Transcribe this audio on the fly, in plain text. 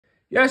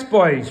Yes,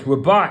 boys, we're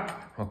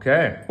back.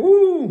 Okay.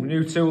 Ooh,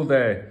 new tool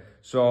day.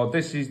 So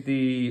this is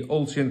the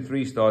Ultion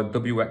 3-star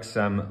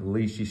WXM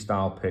Lishi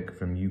style pick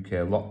from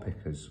UK Lot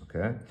Pickers.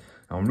 Okay.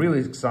 Now, I'm really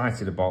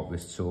excited about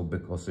this tool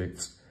because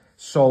it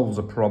solves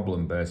a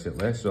problem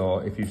basically. So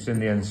if you've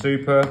seen the N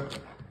Super,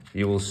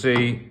 you will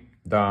see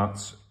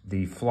that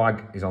the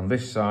flag is on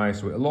this side,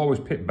 so it'll always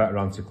pick better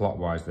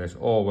anti-clockwise. This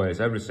always,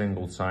 every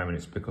single time, and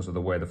it's because of the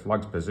way the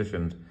flag's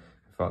positioned.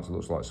 In fact, it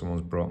looks like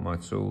someone's brought my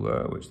tool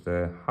there, which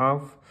they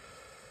have.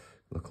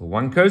 Little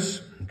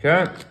wankers.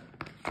 Okay.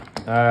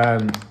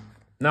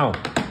 Now,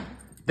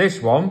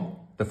 this one,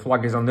 the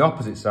flag is on the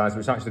opposite side, so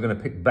it's actually going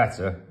to pick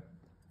better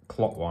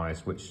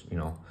clockwise, which, you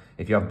know,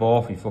 if you have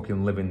both, you're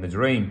fucking living the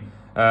dream.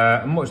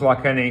 And much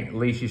like any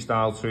Lishi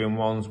style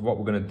 2-in-1s, what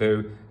we're going to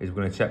do is we're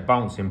going to check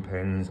bouncing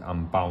pins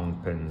and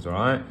bound pins, all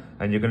right?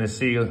 And you're going to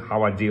see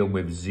how I deal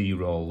with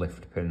zero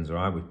lift pins, all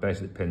right? With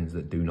basically pins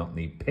that do not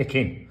need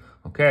picking.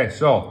 Okay,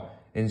 so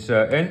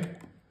insert in.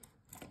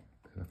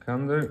 If I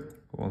can do,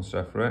 go on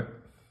separate.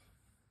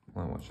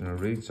 I'm watching a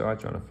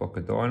retard trying to fuck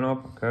a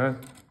doorknob. Okay,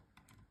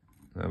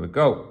 there we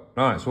go.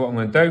 Right, so what I'm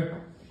going to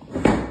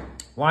do,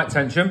 light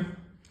tension,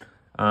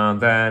 and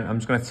then I'm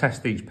just going to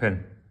test each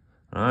pin.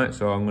 All right,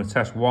 so I'm going to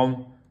test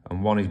one,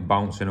 and one is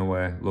bouncing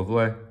away.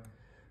 Lovely.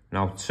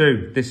 Now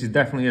 2, this is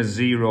definitely a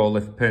zero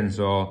lift pin,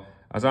 so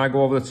as I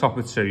go over the top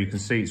of 2, you can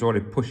see it's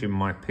already pushing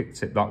my pick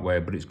tip that way,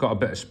 but it's got a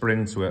bit of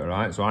spring to it, all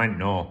right? So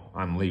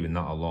I'm leaving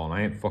that alone.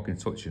 I ain't fucking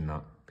touching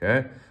that,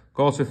 okay?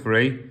 Go to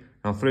 3.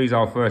 Now 3 is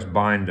our first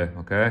binder,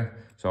 okay?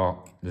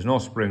 So there's no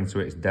spring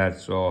to it, it's dead.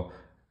 So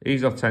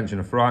ease off tension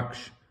a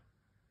fraction.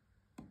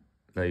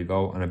 There you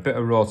go, and a bit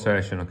of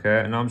rotation,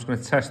 okay? And now I'm just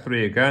gonna test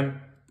 3 again.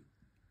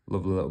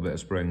 Lovely little bit of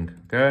spring,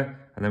 okay?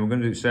 And then we're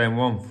gonna do the same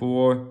one.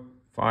 4,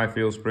 5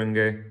 feels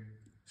springy,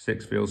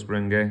 6 feels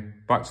springy.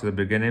 Back to the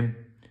beginning,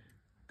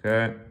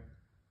 okay?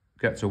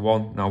 Get to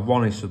 1. Now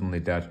 1 is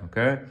suddenly dead,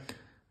 okay?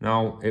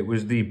 Now, it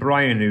was the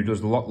Brian who does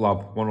the Lock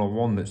Lab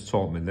 101 that's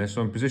taught me this.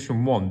 So in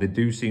position 1, they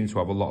do seem to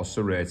have a lot of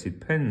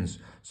serrated pins.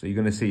 So you're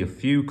going to see a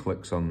few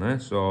clicks on there.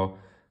 So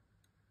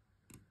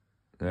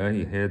there,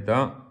 you heard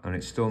that. And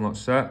it's still not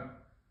set.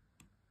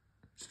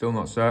 Still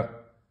not set.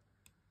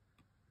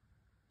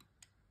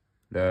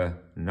 There,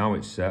 now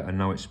it's set and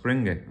now it's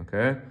springy,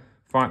 okay?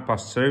 5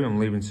 past 2, I'm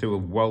leaving 2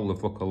 well the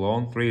fuck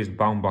alone. 3 is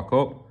bound back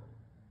up.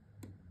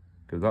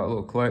 Give that a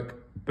little click.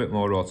 A bit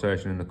more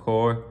rotation in the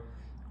core.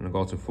 I'm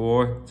going to go to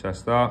 4,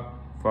 test that,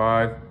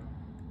 5,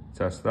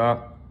 test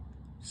that,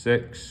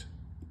 6,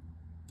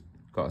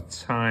 got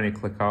a tiny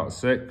click out of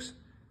 6,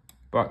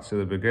 back to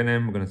the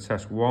beginning, we're going to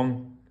test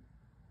 1,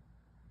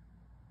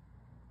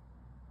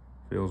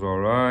 feels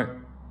alright,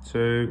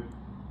 2,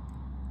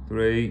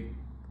 3,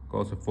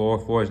 go to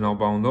 4, 4 is now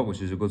bound up,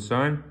 which is a good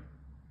sign,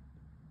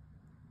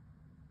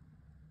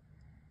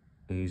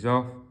 ease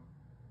off,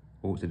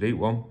 oh it's a deep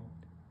one,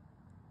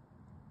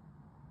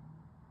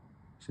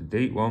 it's a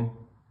deep one.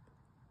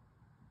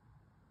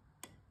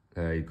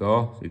 There you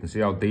go. So you can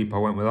see how deep I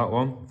went with that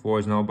one. 4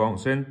 is now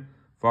bouncing.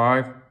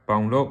 5,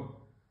 bound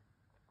up.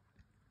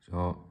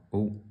 So,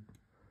 oh.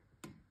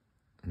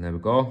 And there we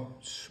go.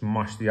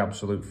 Smash the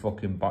absolute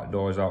fucking back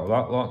doors out of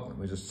that lot. Let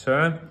me just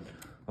turn.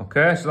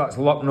 Okay, so that's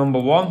lock number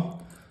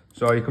 1.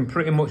 So you can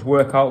pretty much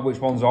work out which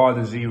ones are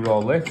the zero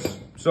lifts.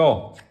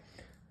 So,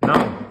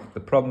 now,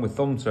 the problem with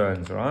thumb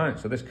turns, all right?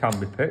 So this can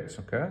be picked,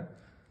 okay?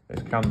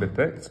 This can be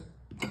picked.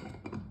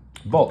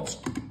 But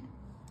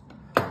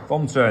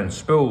thumb turns,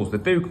 spools, they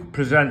do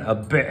present a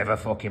bit of a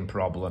fucking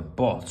problem,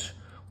 but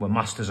we're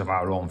masters of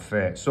our own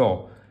fate.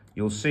 So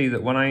you'll see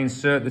that when I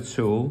insert the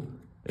tool,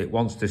 it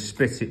wants to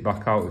spit it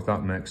back out, if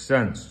that makes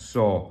sense.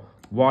 So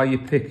while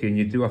you're picking,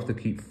 you do have to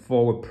keep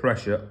forward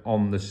pressure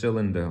on the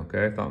cylinder,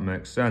 okay, if that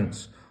makes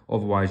sense.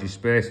 Otherwise your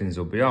spacings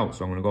will be out.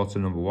 So I'm going to go to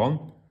number 1.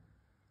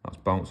 That's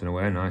bouncing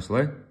away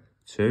nicely.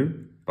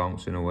 2,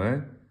 bouncing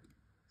away.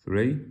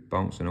 3,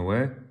 bouncing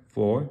away.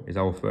 4 is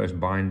our first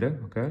binder,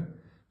 okay.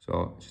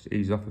 So just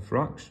ease off the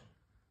fraction.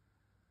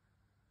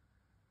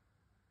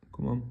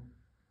 Come on.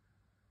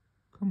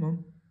 Come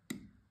on.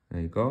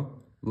 There you go.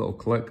 Little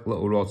click,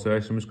 little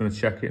rotation. I'm just going to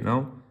check it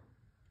now.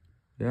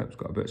 Yeah, it's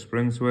got a bit of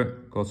spring to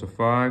it. Go to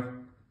 5.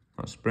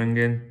 That's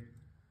springing.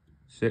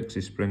 6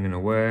 is springing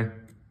away.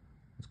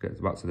 Let's get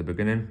back to the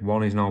beginning.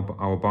 1 is now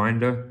our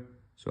binder.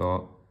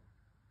 So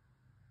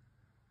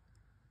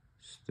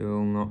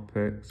still not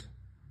picked.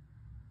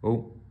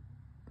 Oh.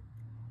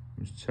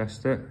 Let's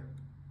test it.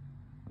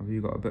 Have you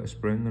got a bit of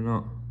spring or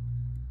not?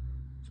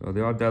 So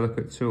they are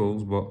delicate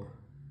tools, but...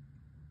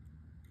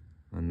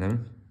 And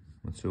then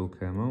my tool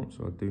came out,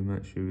 so I do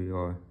make sure you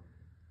are...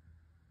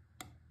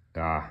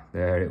 Ah,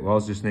 there it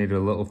was. Just needed a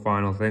little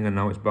final thing, and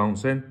now it's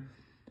bouncing.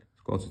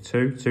 Let's go to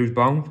 2. 2's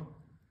bound.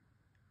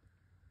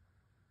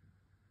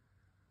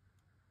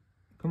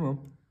 Come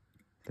on.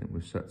 I think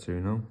we've set 2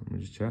 now. Let me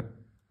just check.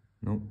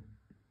 Nope.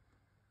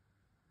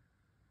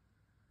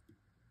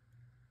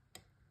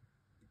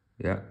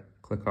 Yeah,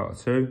 click out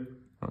of 2.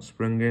 That's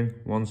springing,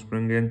 1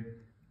 springing,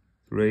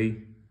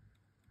 3,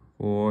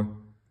 4,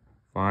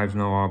 5's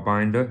now our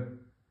binder.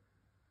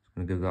 Just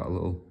going to give that a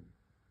little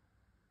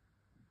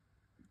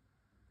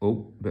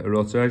Oh, bit of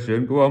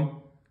rotation. Go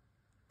on.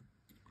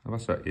 Have I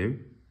set you?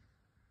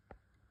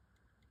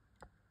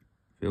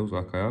 Feels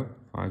like I have.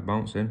 5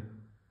 bouncing.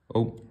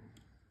 Oh.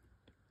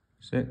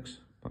 6.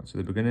 Back to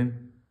the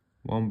beginning.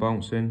 1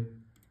 bouncing.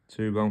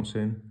 2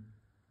 bouncing.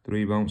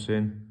 3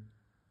 bouncing.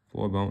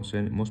 4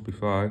 bouncing. It must be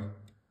 5.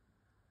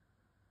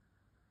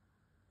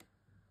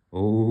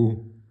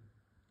 Oh.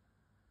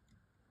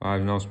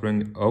 5 now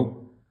spring.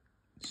 Oh.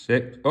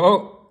 6.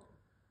 Oh.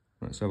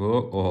 Let's have a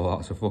look. Oh,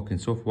 that's a fucking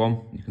tough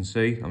one. You can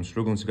see I'm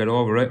struggling to get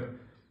over it.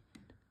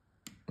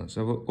 Let's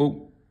have a look.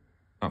 Oh.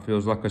 That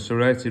feels like a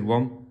serrated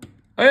one.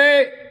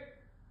 Hey!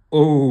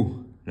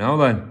 Oh. Now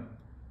then.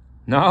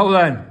 Now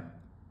then.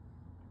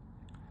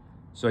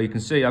 So you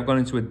can see I've gone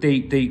into a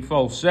deep, deep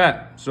false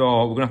set.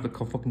 So we're going to have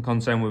to fucking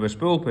contend with a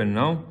spool pin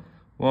now.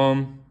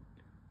 1,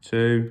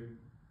 2.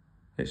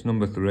 It's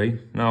number 3.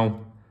 Now,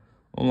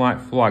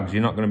 unlike flags,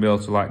 you're not going to be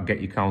able to like get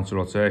your counter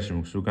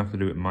rotation. So we're going to have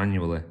to do it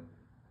manually.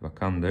 If I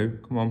can do.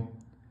 Come on.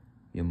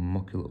 You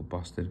mucky little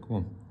bastard. Come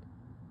on.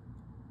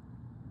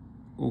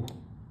 Oh.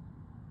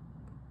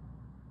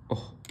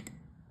 Oh.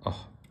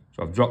 Oh.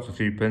 So I've dropped a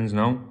few pins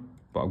now.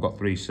 But I've got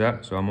 3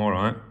 set. So I'm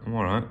alright. I'm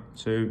alright.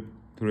 2,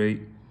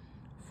 3,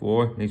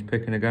 4. Needs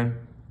picking again.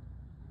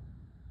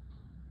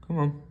 Come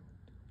on.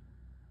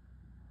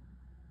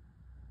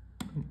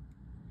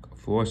 Got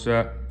 4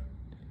 set.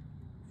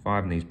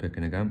 5 needs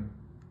picking again.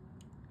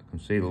 I can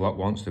see the lot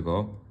wants to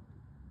go.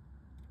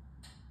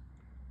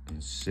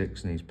 And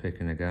 6 needs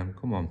picking again.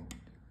 Come on.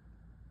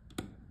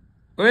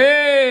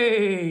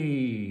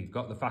 Hey!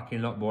 Got the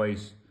fucking lock,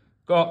 boys.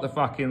 Got the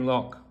fucking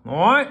lock.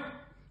 Alright?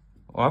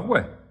 Oh, have we?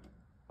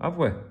 Have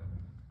we?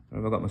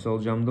 Have I got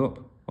myself jammed up?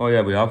 Oh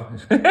yeah, we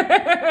have.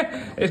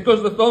 It's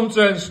because the thumb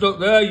turn's stuck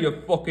there,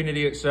 you fucking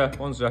idiot, sir.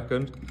 1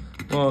 second.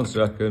 1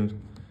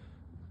 second.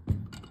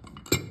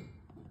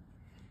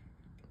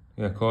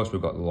 Yeah, of course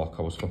we've got the lock.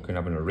 I was fucking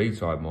having a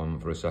retard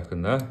moment for a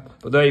second there.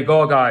 But there you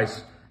go,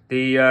 guys.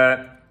 The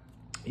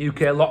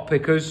UK lock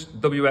pickers,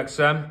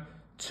 WXM,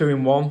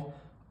 2-in-1.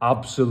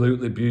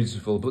 Absolutely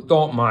beautiful. But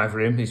don't mind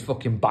for him. He's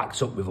fucking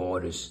backed up with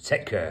orders.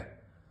 Take care.